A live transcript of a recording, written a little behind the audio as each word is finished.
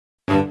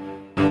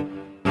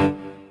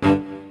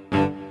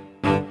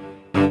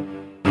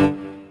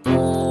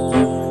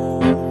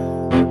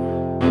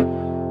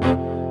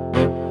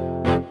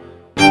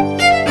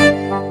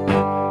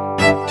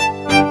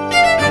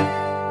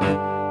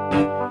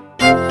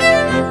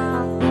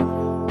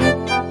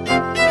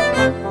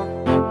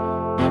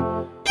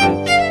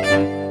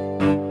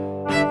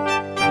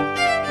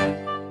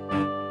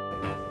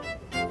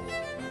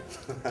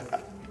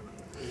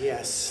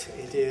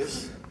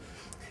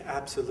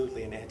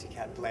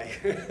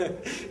play.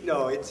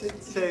 No, it's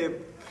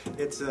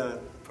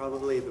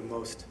probably the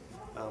most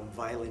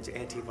violent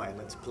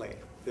anti-violence play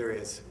there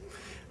is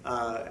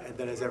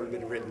that has ever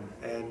been written.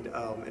 And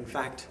in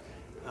fact,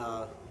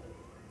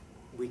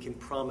 we can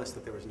promise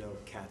that there was no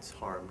cats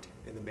harmed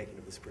in the making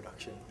of this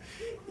production,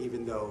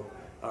 even though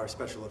our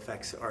special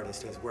effects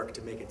artist has worked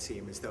to make it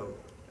seem as though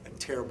a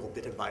terrible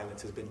bit of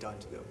violence has been done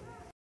to them.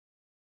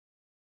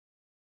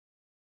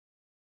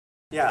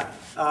 Yeah,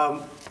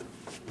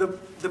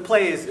 the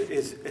play is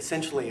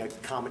essentially a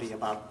comedy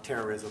about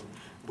terrorism,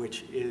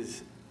 which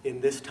is, in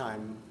this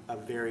time, a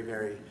very,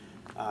 very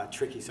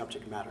tricky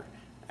subject matter,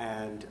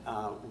 and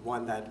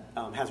one that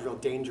has real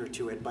danger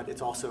to it, but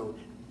it's also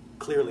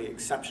clearly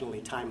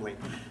exceptionally timely.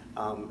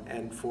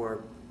 And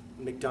for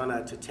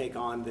McDonough to take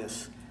on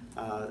this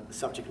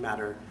subject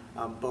matter,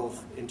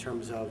 both in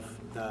terms of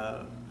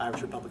the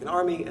Irish Republican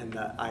Army and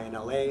the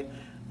INLA,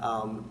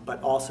 but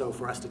also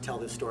for us to tell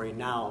this story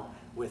now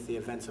with the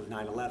events of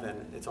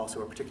 9/11, it's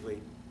also a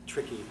particularly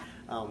tricky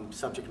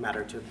subject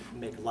matter to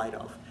make light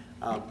of.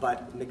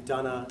 But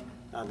McDonough,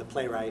 the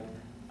playwright,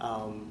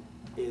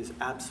 is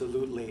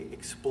absolutely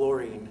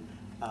exploring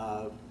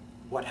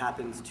what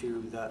happens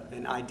to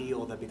an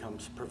ideal that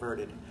becomes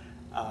perverted,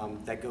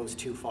 that goes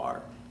too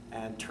far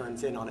and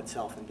turns in on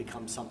itself and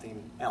becomes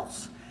something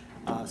else.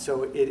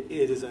 So it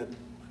is a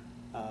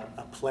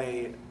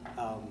play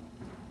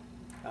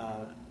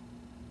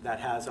that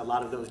has a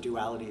lot of those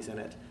dualities in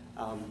it,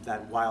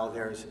 that while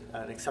there's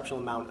an exceptional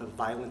amount of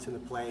violence in the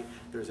play,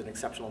 there's an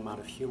exceptional amount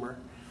of humor.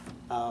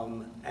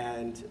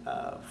 And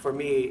for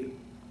me,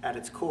 at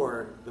its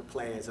core, the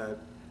play is a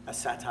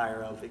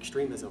satire of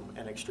extremism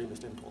and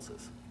extremist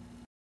impulses.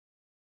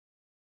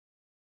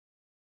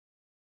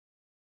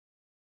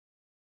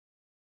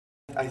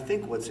 I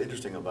think what's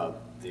interesting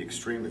about the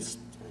extremist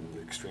and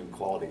the extreme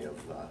quality of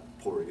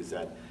Porig is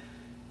that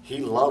he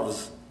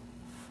loves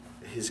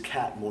his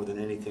cat more than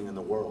anything in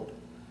the world.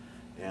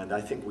 And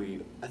I think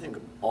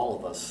all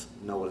of us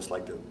know what it's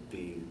like to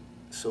be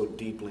so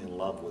deeply in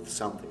love with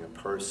something, a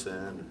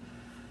person,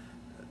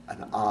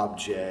 an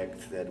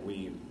object, that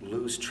we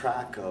lose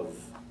track of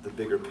the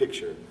bigger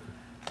picture.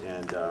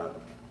 And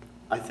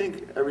I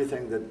think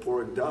everything that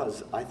Porig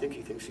does, I think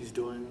he thinks he's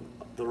doing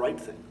the right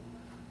thing.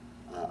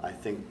 I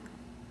think,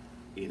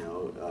 you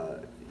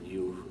know,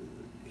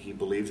 he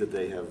believes that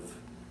they have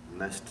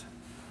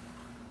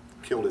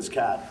killed his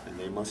cat and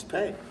they must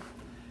pay.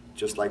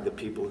 Just like the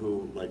people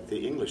who, like the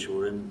English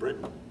who are in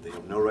Britain, they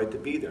have no right to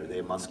be there. They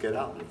must get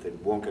out. And if they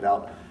won't get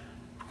out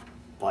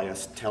by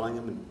us telling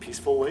them in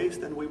peaceful ways,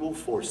 then we will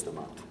force them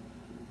out.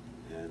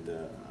 And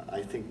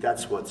I think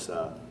that's what's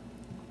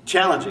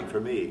challenging for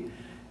me,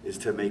 is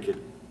to make it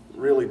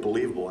really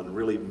believable and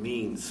really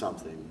mean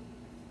something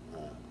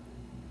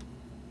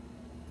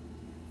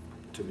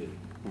to me.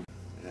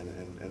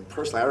 And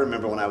personally, I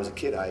remember when I was a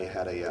kid, I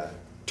had a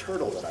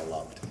turtle that I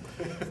loved.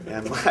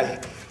 And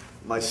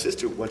my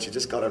sister, when she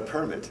just got her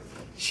permit,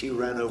 she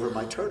ran over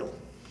my turtle.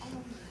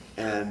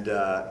 And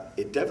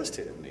it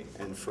devastated me.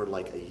 And for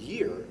like a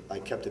year, I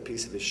kept a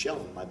piece of his shell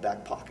in my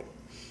back pocket.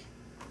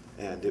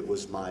 And it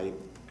was my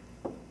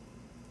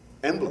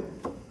emblem,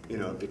 you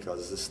know,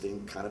 because this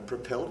thing kind of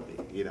propelled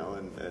me, you know.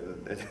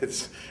 And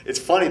it's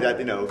funny that,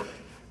 you know,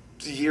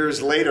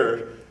 years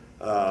later,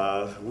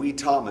 Wee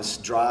Thomas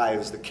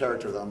drives the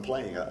character that I'm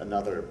playing,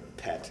 another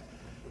pet,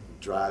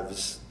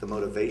 drives the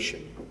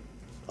motivation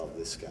of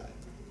this guy.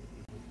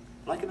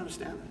 But I can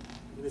understand that.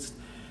 I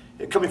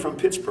mean, coming from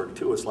Pittsburgh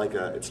too, it's like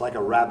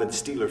a rabid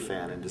Steeler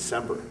fan in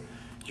December.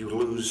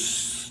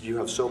 You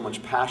have so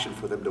much passion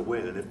for them to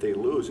win, and if they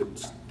lose,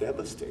 it's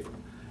devastating.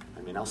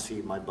 I mean, I'll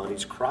see my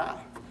buddies cry,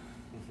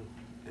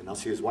 and I'll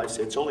see his wife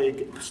say, "It's only a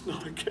game." It's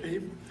not a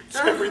game. It's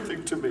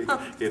everything to me,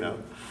 you know.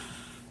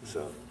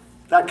 So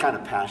that kind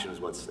of passion is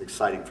what's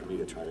exciting for me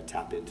to try to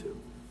tap into.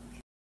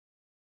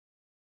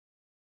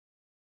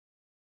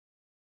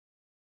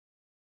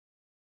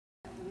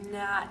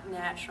 Not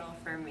natural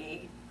for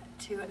me.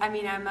 I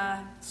mean, I'm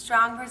a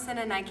strong person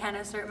and I can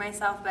assert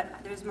myself,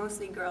 but there's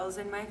mostly girls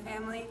in my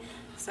family,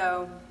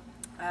 so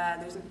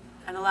there's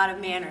a lot of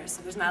manners.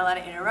 So there's not a lot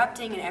of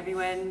interrupting, and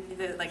everyone,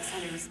 like,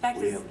 sign of respect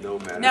is... We have no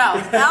manners.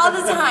 No, all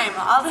the time,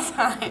 all the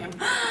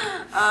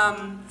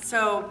time.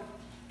 So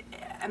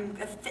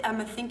I'm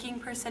a thinking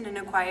person and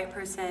a quiet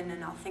person,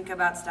 and I'll think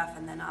about stuff,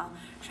 and then I'll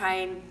try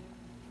and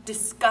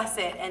discuss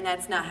it, and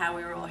that's not how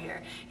we roll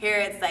here. Here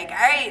it's like, all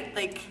right,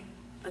 like,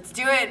 let's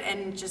do it,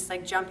 and just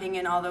like jumping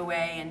in all the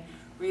way, and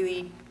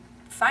really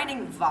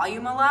finding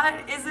volume a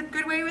lot is a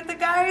good way with the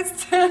guys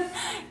to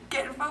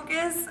get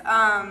focus.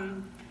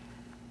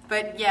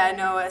 But yeah,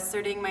 no,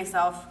 asserting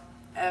myself,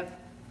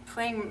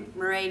 playing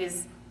Mairead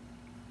is,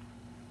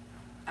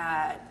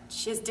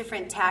 she has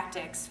different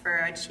tactics for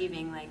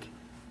achieving like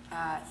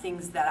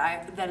things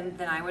that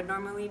than I would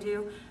normally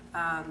do.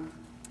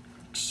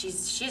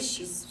 She's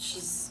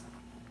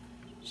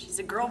she's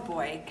a girl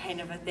boy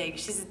kind of a thing.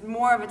 She's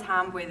more of a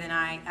tomboy than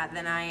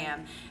I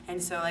am,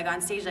 and so like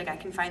on stage, like I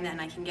can find that and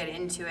I can get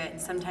into it.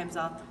 And sometimes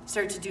I'll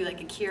start to do like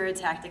a Keira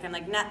tactic. I'm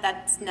like,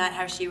 that's not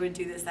how she would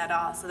do this at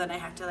all. So then I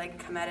have to like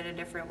come at it a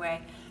different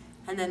way.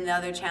 And then the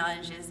other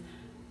challenge is,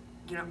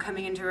 you know,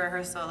 coming into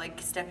rehearsal,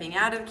 like stepping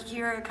out of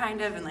Keira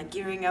kind of, and like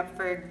gearing up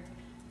for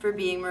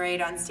being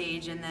Mairead on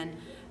stage, and then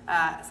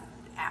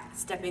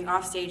stepping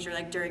off stage or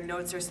like during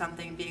notes or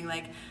something, being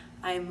like,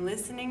 I'm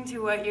listening to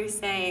what you're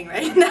saying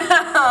right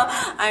now.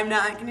 I'm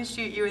not going to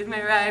shoot you with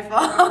my rifle.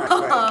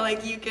 Right.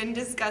 Like, you can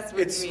discuss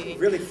with me.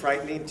 It's really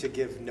frightening to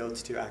give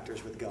notes to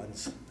actors with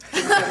guns.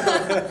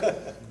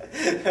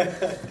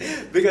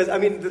 Because, I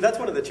mean, that's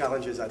one of the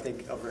challenges, I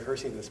think, of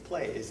rehearsing this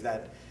play, is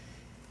that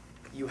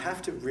you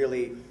have to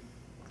really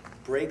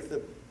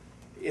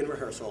in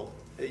rehearsal,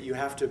 you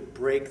have to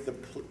break the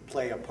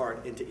play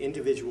apart into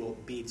individual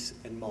beats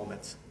and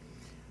moments.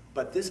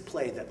 But this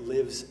play that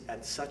lives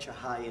at such a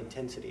high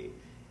intensity,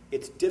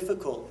 it's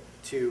difficult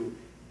to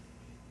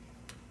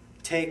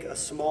take a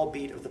small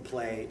beat of the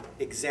play,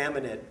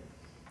 examine it,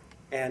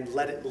 and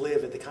let it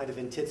live at the kind of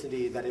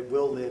intensity that it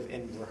will live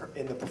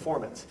in the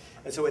performance.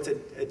 And so it's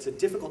a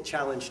difficult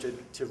challenge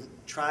to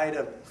try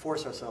to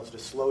force ourselves to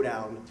slow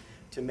down,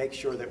 to make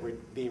sure that we're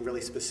being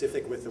really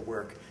specific with the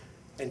work,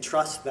 and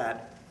trust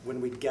that when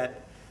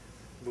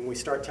we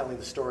start telling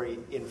the story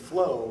in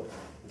flow,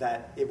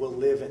 that it will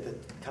live at the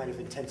kind of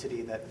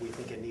intensity that we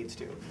think it needs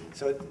to.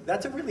 So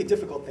that's a really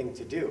difficult thing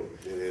to do.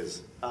 It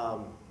is.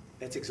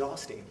 It's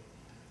exhausting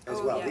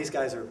as well. Yeah. These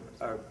guys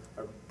are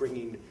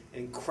bringing an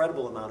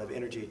incredible amount of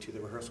energy to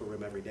the rehearsal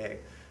room every day.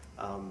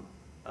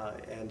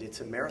 And it's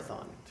a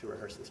marathon to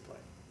rehearse this play.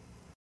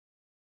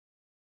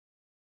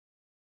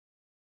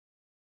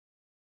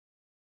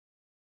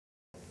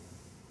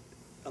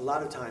 A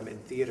lot of time in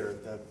theater,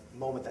 the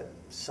moment that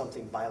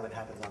something violent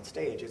happens on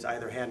stage is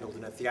either handled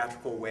in a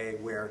theatrical way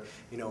where,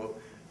 you know,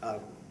 a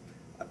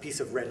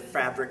piece of red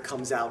fabric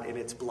comes out in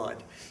its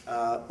blood,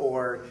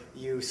 or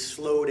you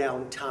slow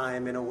down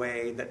time in a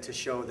way that to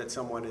show that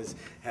someone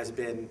has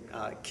been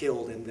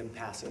killed and then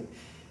passing.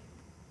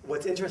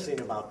 What's interesting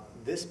about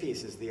this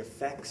piece is the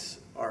effects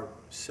are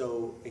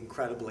so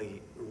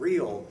incredibly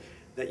real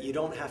that you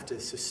don't have to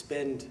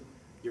suspend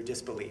your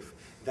disbelief,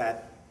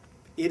 that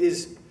it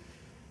is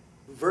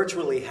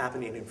virtually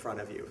happening in front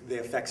of you. The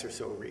effects are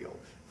so real.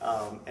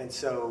 And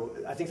so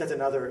I think that's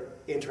another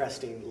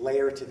interesting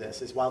layer to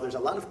this, is while there's a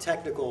lot of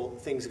technical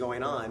things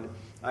going on,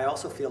 I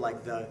also feel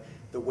like the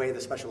way the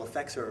special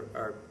effects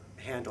are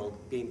handled,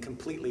 being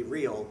completely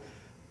real,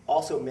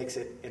 also makes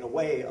it, in a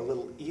way, a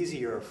little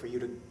easier for you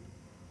to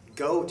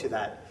go to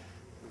that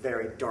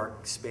very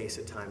dark space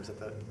at times that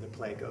the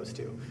play goes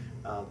to.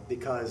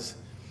 Because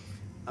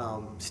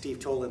Steve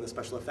Tolan, the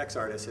special effects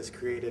artist, has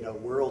created a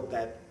world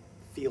that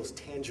feels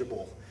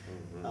tangible.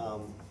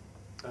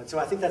 And so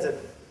I think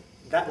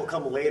that will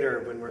come later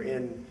when we're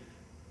in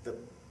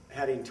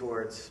heading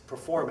towards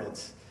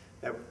performance,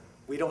 that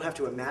we don't have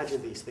to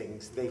imagine these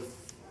things. They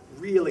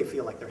really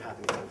feel like they're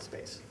happening in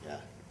space.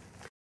 Yeah.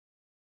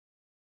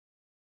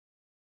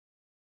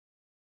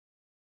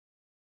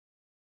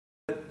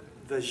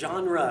 The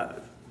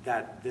genre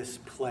that this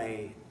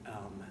play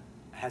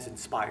has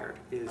inspired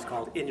is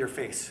called in your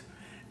face.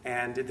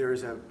 And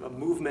there's a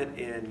movement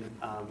in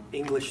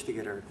English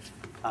theater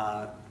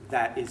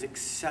that is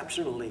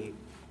exceptionally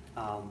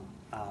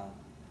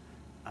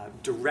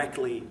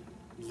directly,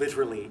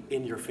 literally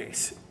in your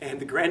face. And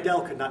the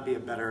Grandel could not be a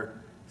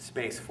better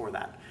space for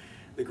that.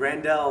 The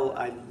Grandel,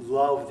 I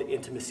love the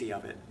intimacy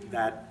of it,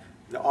 that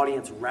the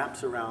audience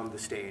wraps around the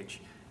stage.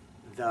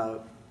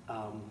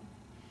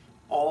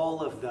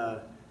 All of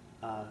the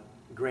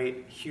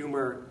great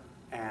humor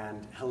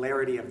and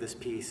hilarity of this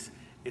piece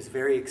is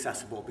very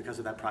accessible because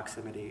of that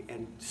proximity,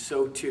 and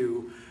so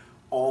too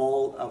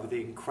all of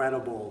the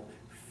incredible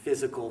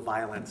physical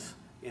violence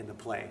in the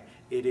play.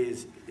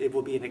 It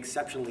will be an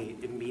exceptionally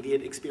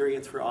immediate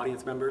experience for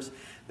audience members,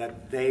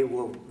 that they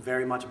will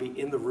very much be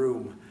in the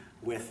room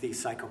with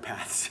these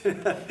psychopaths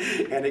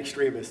and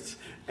extremists,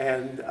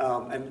 and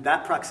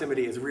that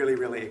proximity is really,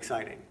 really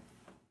exciting.